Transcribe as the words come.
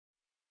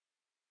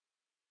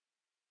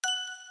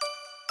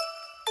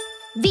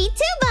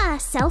VTuber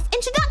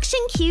self-introduction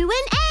Q&A.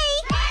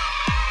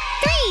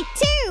 3,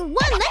 2, 1,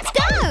 let's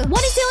go!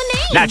 What is your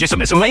name? Now just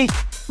listen to me.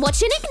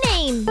 What's your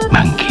nickname?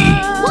 Monkey.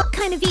 What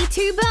kind of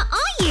VTuber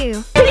are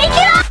you?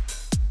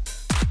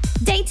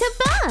 Date of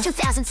birth?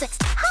 2006.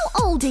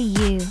 How old are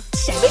you?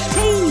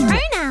 17.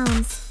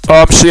 Pronouns?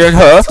 She and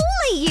her. How tall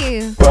are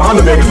you? I'm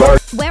the biggest bird.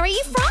 Where are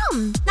you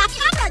from?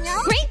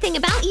 Great thing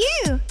about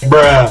you.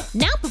 Bruh.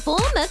 Now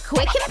perform a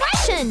quick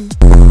impression.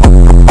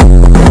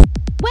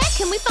 Where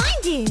can we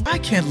find you? I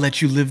can't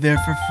let you live there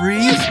for free.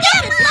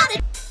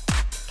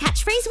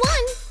 Catchphrase 1.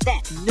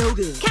 That's no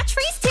good.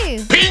 Catchphrase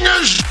 2.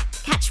 Penis.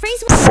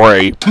 Catchphrase 1.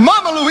 Free.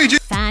 Mama Luigi.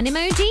 Fan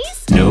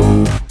emojis?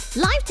 No.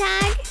 Live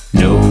tag?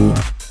 No.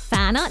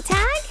 Fan art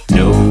tag?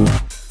 No.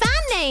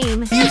 Fan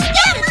name?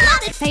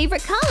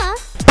 Favorite color?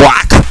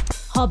 Black.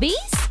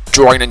 Hobbies?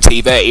 Drawing and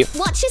TV.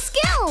 What's your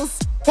skills?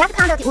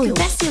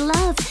 Best you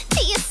love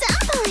to your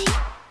senpai.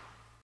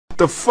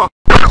 The fuck?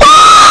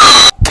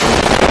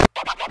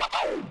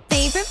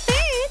 Favorite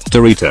food?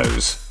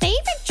 Doritos.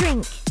 Favorite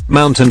drink?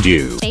 Mountain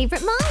Dew.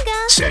 Favorite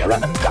manga?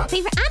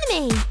 Favorite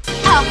anime?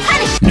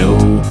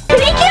 No.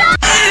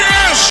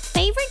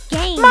 Favorite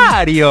game?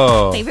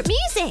 Mario. Favorite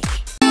music?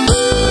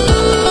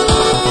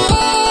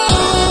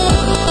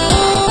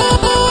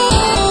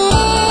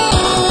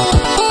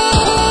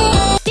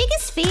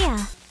 Biggest fear?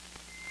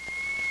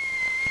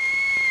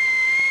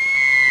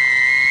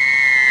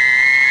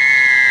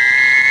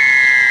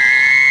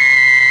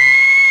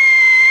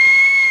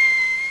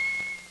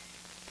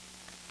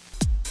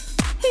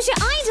 Who's your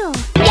idol?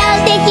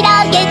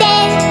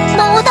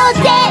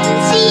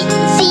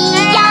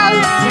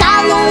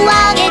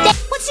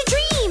 What's your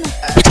dream?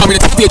 Becoming a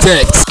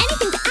theater.